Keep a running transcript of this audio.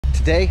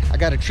today I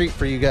got a treat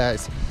for you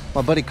guys.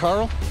 My buddy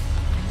Carl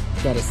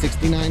got a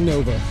 69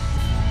 Nova.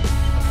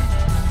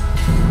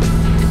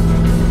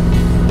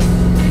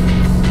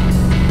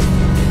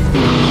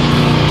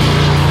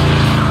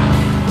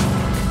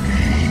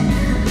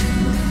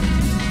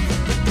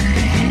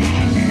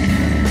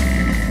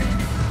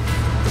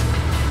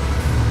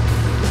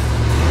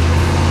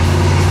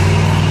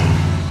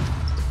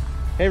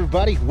 Hey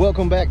everybody,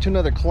 welcome back to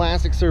another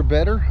Classics or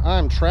Better.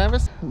 I'm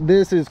Travis.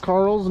 This is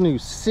Carl's new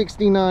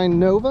 69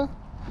 Nova.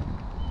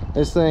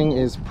 This thing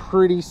is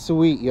pretty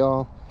sweet,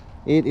 y'all.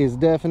 It is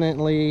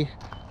definitely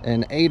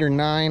an 8 or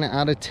 9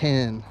 out of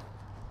 10.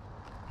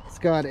 It's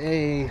got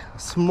a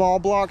small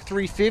block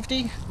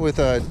 350 with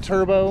a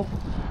turbo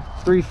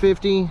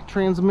 350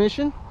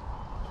 transmission.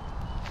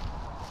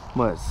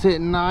 But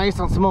sitting nice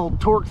on some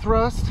old torque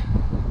thrust.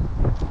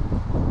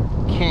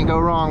 Can't go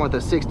wrong with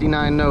a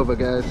 69 Nova,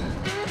 guys.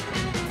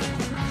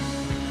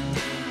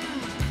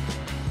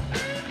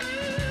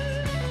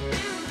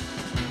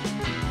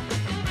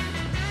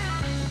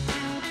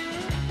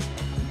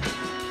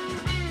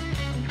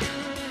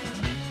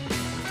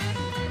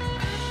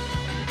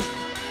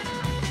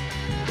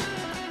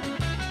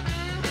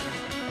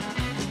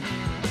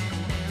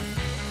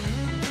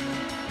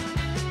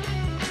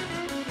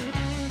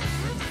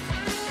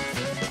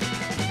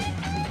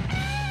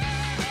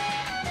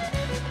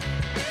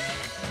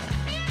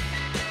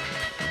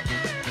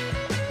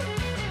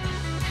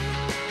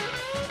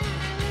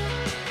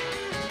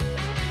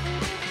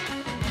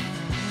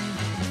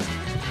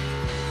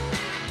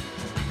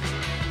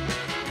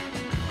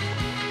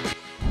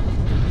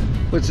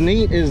 What's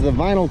neat is the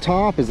vinyl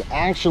top is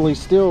actually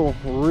still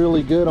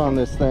really good on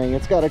this thing.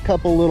 It's got a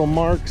couple little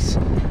marks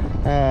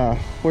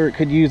where it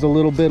could use a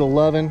little bit of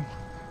loving.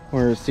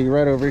 Where, see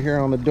right over here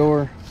on the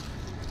door,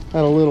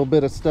 got a little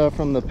bit of stuff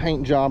from the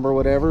paint job or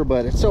whatever,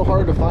 but it's so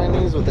hard to find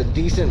these with a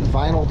decent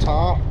vinyl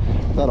top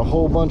without a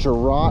whole bunch of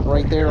rot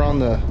right there on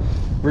the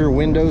rear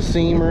window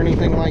seam or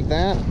anything like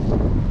that.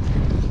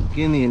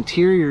 Again, the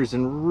interior is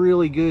in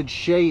really good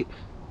shape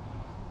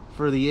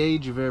for the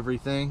age of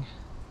everything.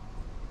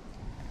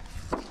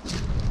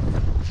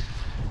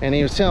 And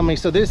he was telling me,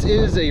 so this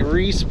is a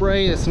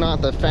respray, it's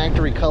not the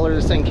factory color.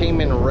 This thing came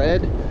in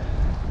red,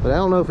 but I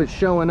don't know if it's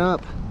showing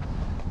up.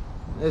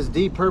 This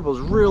deep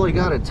purple's really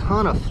got a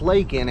ton of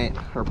flake in it,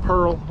 or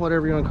pearl,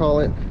 whatever you want to call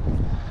it.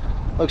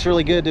 Looks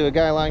really good to a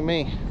guy like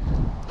me.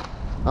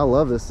 I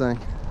love this thing.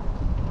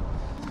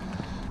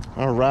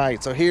 All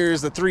right, so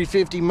here's the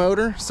 350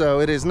 motor. So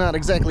it is not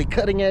exactly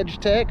cutting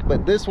edge tech,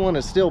 but this one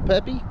is still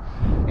peppy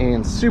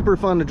and super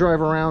fun to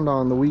drive around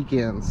on the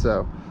weekend.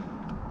 So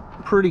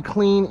pretty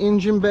clean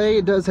engine bay.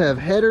 It does have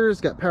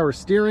headers, got power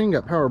steering,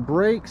 got power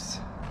brakes.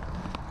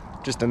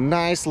 Just a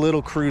nice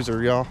little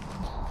cruiser, y'all.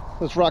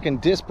 It's rocking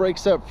disc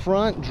brakes up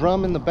front,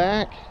 drum in the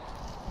back,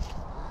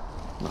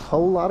 a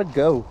whole lot of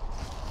go.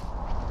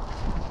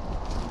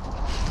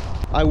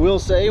 I will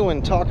say,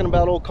 when talking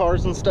about old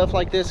cars and stuff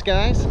like this,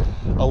 guys,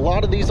 a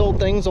lot of these old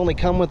things only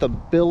come with a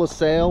bill of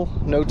sale,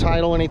 no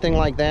title, anything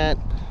like that.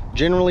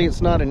 Generally,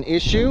 it's not an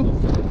issue.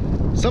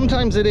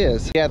 Sometimes it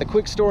is. Yeah, the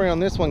quick story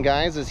on this one,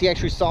 guys, is he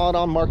actually saw it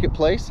on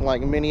Marketplace,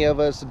 like many of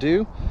us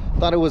do.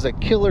 Thought it was a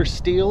killer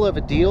steal of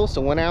a deal,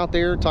 so went out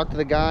there, talked to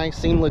the guy,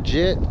 seemed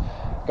legit,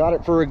 got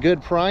it for a good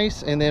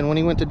price, and then when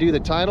he went to do the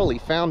title, he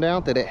found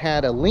out that it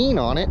had a lien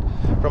on it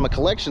from a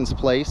collections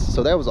place,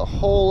 so that was a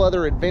whole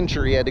other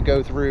adventure he had to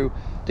go through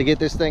to get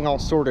this thing all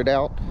sorted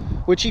out,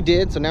 which he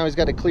did. So now he's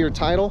got a clear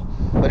title.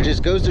 But it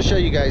just goes to show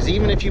you guys,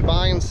 even if you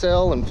buy and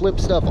sell and flip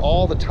stuff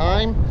all the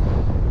time,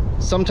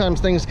 sometimes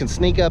things can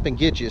sneak up and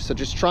get you. So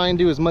just try and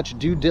do as much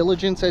due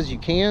diligence as you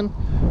can.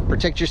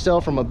 Protect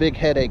yourself from a big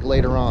headache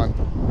later on.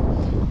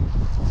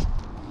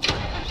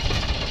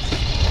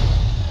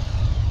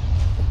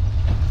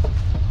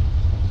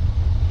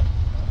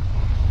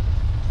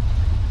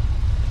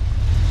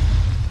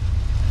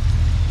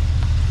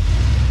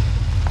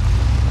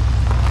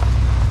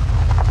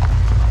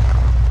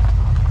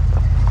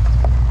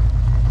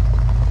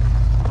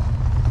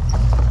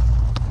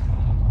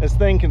 This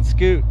thing can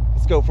scoot.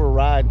 Let's go for a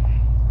ride.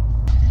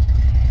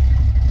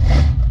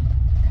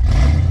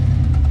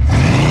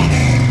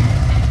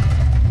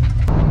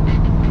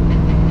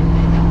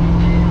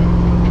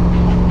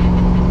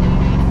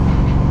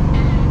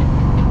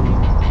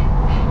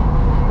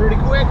 Pretty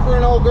quick for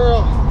an old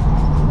girl.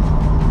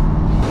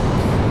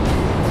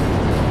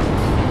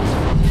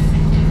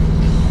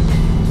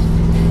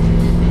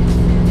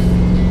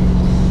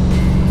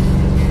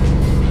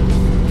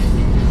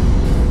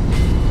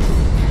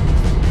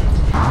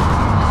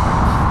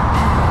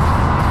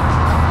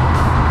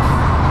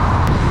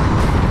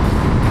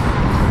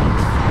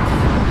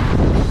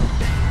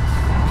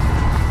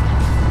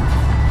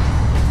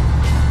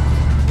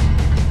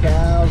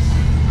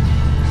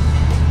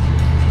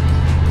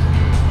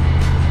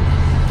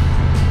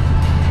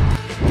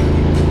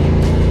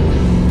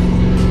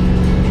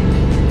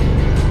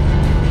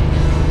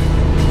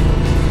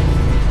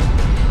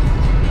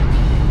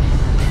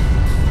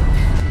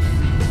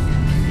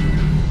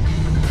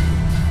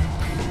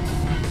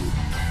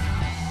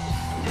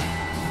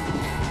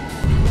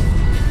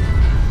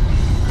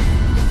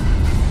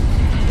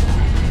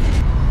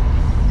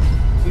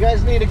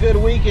 guys need a good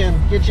weekend,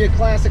 get you a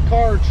classic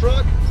car or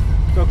truck,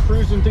 go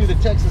cruising through the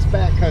Texas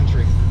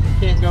backcountry.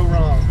 Can't go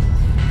wrong.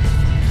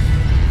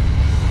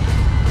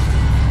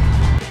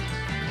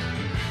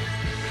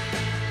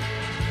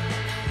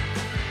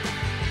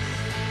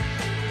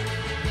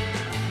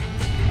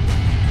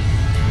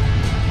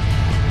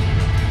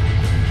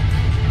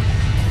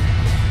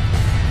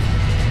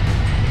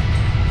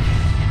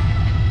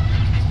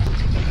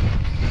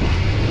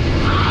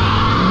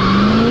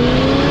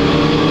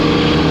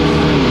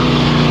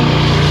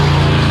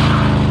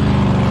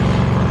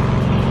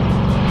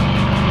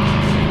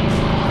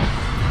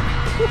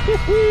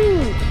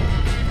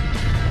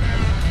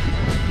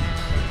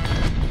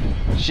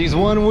 She's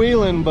one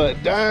wheeling,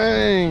 but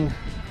dang,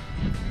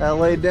 that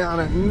laid down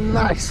a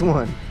nice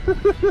one.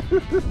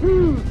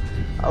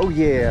 Oh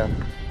yeah,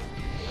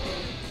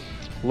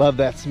 love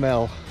that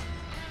smell.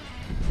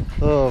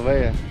 Oh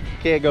man,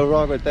 can't go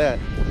wrong with that.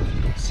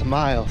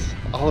 Smiles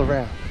all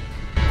around.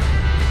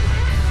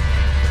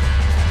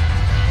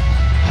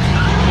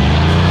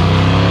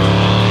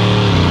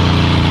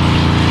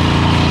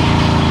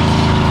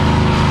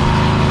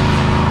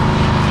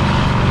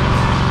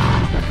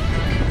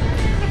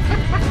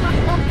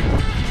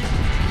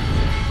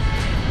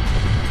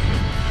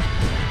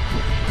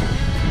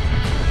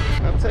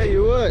 Tell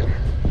you what,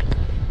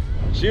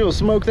 she'll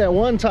smoke that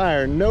one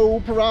tire, no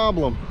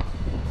problem.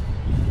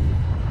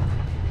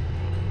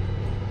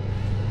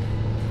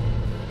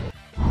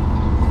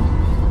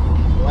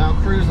 Well,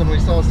 out cruising, we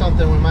saw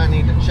something we might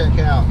need to check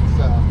out,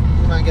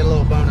 so we might get a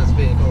little bonus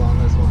vehicle on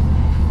this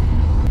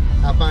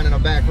one. Out finding a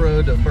back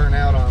road to burn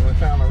out on, we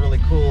found a really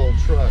cool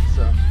truck,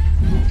 so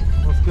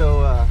let's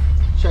go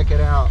check it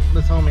out.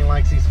 This homie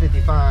likes these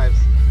 55s.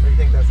 What do you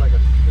think, that's like a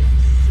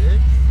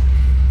 56?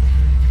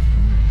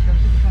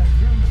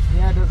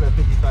 Yeah, it does have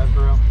 55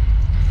 grill.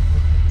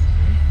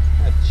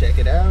 Have to check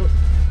it out.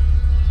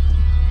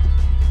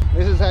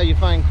 This is how you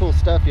find cool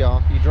stuff,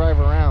 y'all. You drive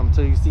around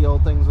until you see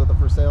old things with a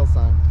for sale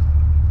sign.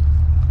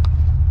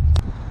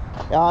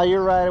 Oh,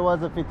 you're right, it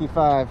was a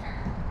 55.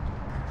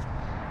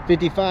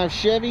 55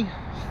 Chevy,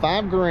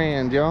 5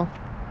 grand, y'all.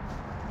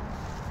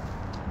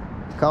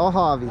 Call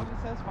Javi. It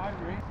says 5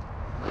 grand.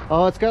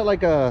 Oh, it's got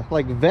like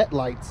vet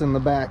lights in the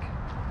back.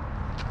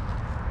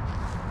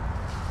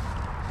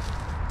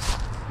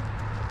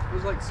 It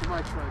was like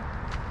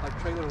semi-truck,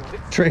 like trailer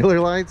lights. Trailer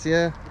lights,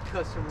 yeah. The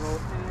custom roll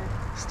pan.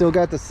 Still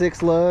got the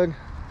 6 lug.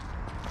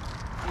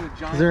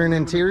 Is there an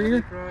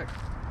interior?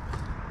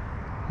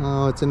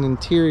 Oh, it's an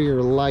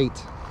interior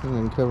light.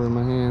 I'm covering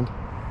my hand.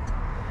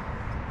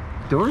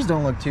 Doors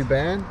don't look too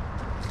bad.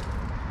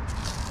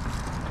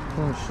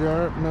 Going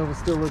sharp. Nova's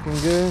still looking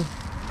good.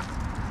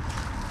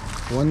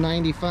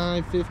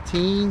 195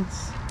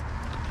 15s.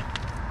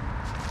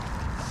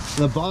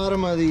 The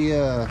bottom of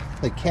the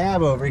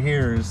cab over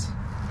here is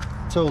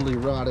totally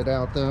rotted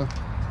out though.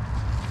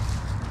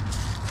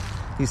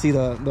 You see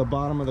the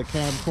bottom of the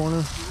cab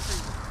corner?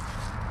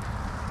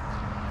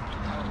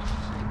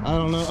 I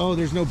don't know. Oh,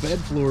 there's no bed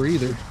floor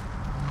either.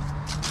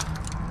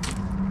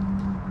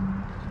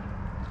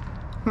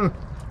 Huh.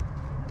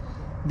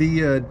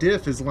 The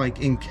diff is like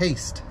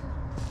encased.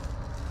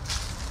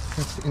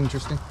 That's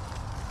interesting.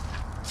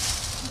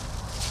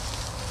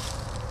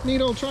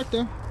 Neat old truck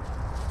though.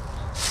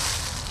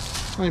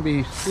 Might be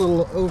a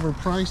little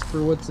overpriced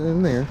for what's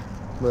in there,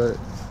 but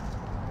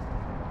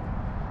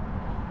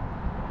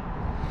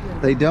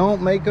they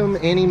don't make them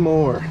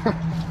anymore.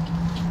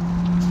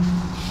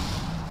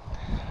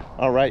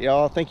 All right,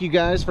 y'all. Thank you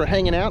guys for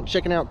hanging out,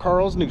 checking out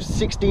Carl's new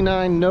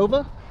 69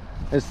 Nova.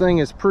 This thing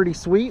is pretty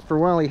sweet for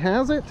while he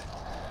has it.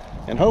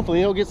 And hopefully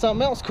he'll get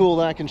something else cool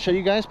that I can show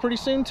you guys pretty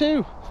soon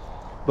too.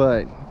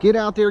 But get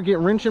out there, get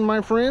wrenching,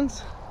 my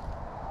friends.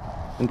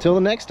 Until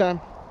the next time,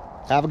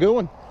 have a good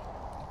one.